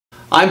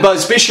I'm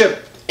Buzz Bishop,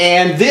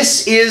 and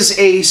this is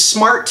a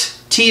smart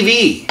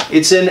TV.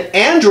 It's an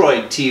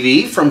Android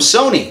TV from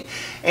Sony,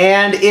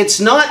 and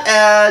it's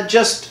not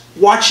just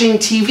watching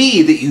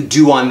TV that you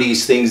do on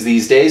these things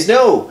these days.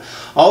 No,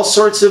 all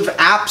sorts of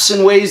apps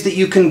and ways that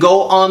you can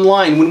go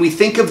online. When we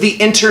think of the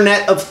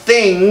Internet of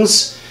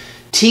Things,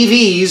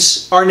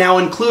 TVs are now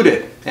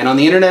included, and on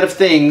the Internet of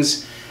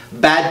Things,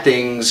 bad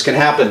things can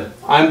happen.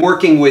 I'm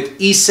working with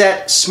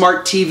Eset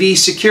Smart TV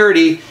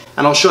Security,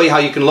 and I'll show you how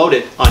you can load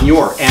it on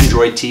your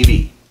Android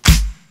TV.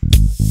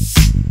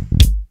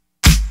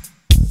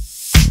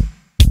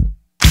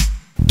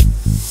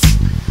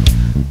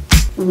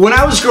 When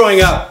I was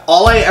growing up,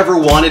 all I ever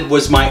wanted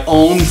was my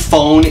own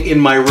phone in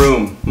my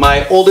room.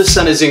 My oldest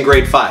son is in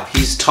grade 5.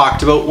 He's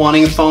talked about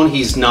wanting a phone.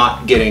 He's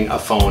not getting a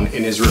phone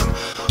in his room.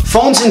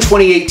 Phones in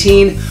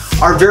 2018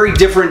 are very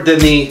different than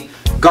the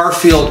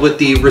Garfield with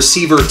the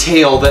receiver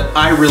tail that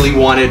I really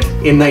wanted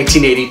in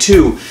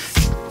 1982.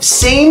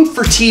 Same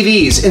for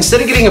TVs. Instead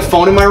of getting a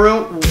phone in my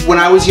room, when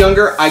I was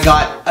younger, I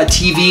got a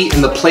TV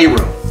in the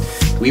playroom.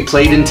 We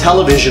played in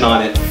television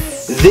on it.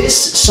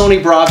 This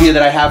Sony Bravia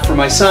that I have for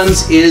my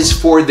sons is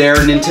for their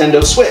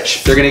Nintendo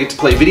Switch. They're gonna get to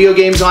play video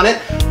games on it.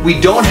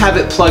 We don't have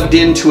it plugged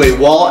into a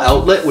wall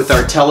outlet with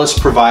our TELUS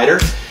provider.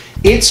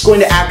 It's going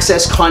to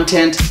access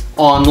content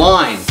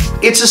online.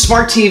 It's a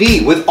smart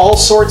TV with all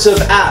sorts of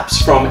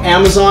apps, from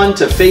Amazon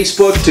to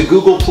Facebook to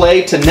Google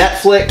Play to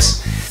Netflix.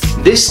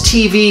 This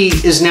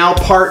TV is now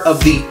part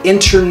of the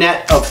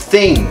Internet of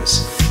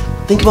Things.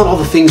 Think about all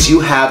the things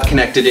you have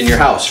connected in your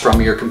house,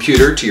 from your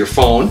computer to your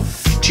phone,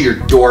 to your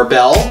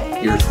doorbell,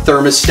 your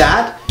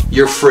thermostat,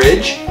 your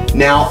fridge,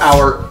 now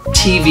our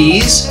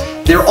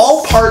TVs. They're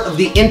all part of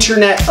the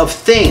Internet of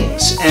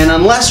Things, and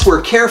unless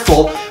we're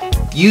careful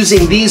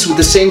using these with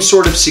the same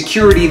sort of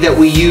security that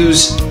we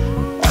use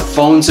our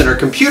phones and our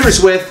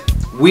computers with,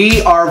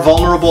 we are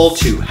vulnerable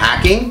to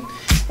hacking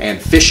and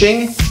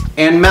phishing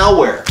and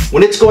malware.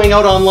 When it's going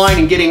out online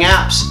and getting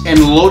apps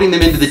and loading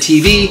them into the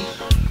TV,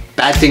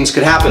 bad things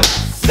could happen.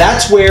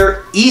 That's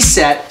where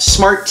Eset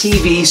Smart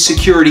TV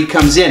Security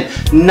comes in.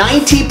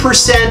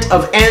 90%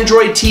 of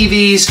Android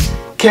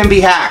TVs can be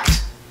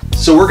hacked.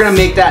 So we're gonna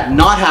make that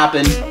not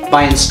happen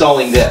by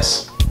installing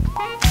this.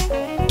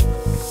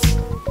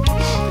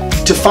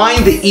 To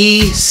find the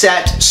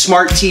Eset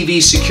Smart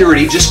TV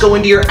Security, just go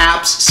into your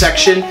apps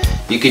section.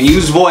 You can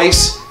use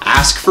voice,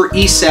 ask for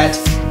Eset,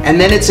 and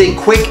then it's a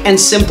quick and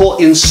simple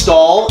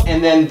install,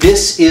 and then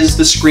this is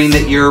the screen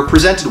that you're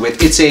presented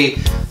with. It's a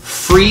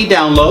free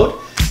download.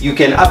 You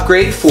can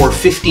upgrade for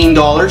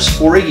 $15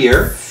 for a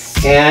year,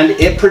 and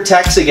it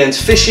protects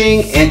against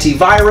phishing,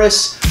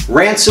 antivirus,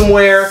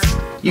 ransomware.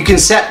 You can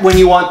set when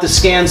you want the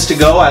scans to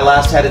go. I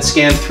last had it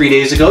scanned 3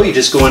 days ago. You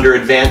just go under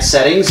advanced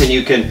settings and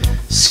you can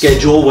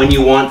schedule when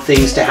you want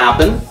things to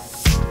happen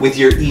with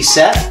your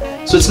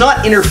Eset. So it's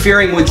not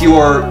interfering with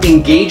your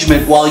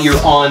engagement while you're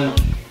on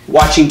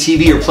watching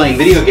TV or playing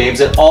video games.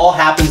 It all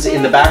happens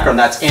in the background.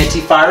 That's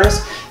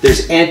antivirus.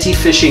 There's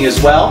anti-phishing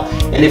as well.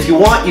 And if you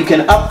want, you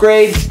can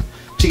upgrade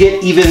to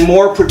get even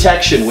more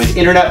protection with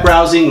internet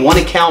browsing, one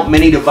account,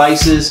 many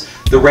devices,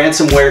 the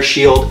ransomware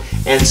shield,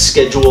 and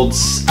scheduled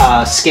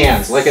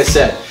scans. Like I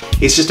said,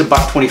 it's just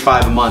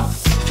 $1.25 a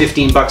month,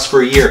 $15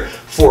 for a year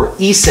for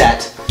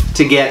Eset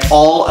to get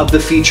all of the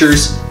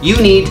features you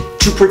need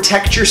to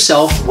protect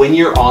yourself when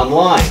you're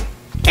online.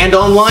 And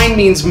online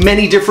means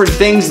many different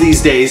things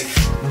these days.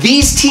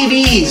 These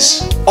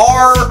TVs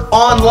are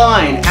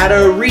online. At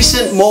a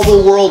recent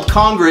Mobile World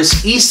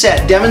Congress,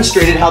 Eset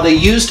demonstrated how they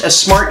used a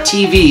smart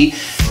TV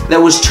that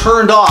was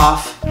turned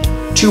off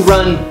to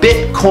run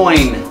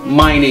Bitcoin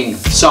mining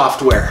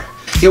software.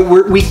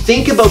 We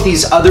think about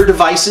these other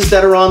devices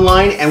that are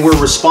online and we're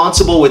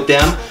responsible with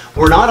them.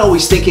 We're not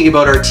always thinking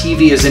about our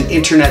TV as an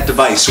internet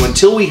device. So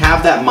until we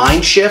have that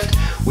mind shift,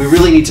 we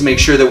really need to make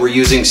sure that we're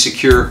using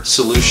secure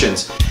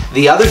solutions.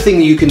 The other thing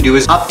that you can do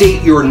is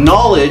update your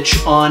knowledge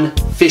on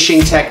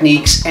phishing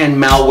techniques and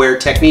malware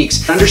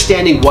techniques.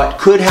 Understanding what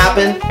could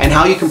happen and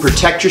how you can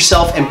protect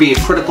yourself and be a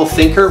critical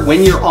thinker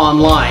when you're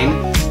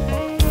online.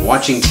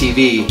 Watching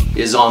TV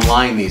is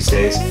online these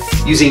days.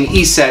 Using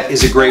Eset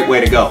is a great way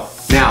to go.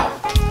 Now,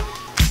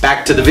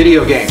 back to the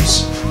video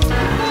games.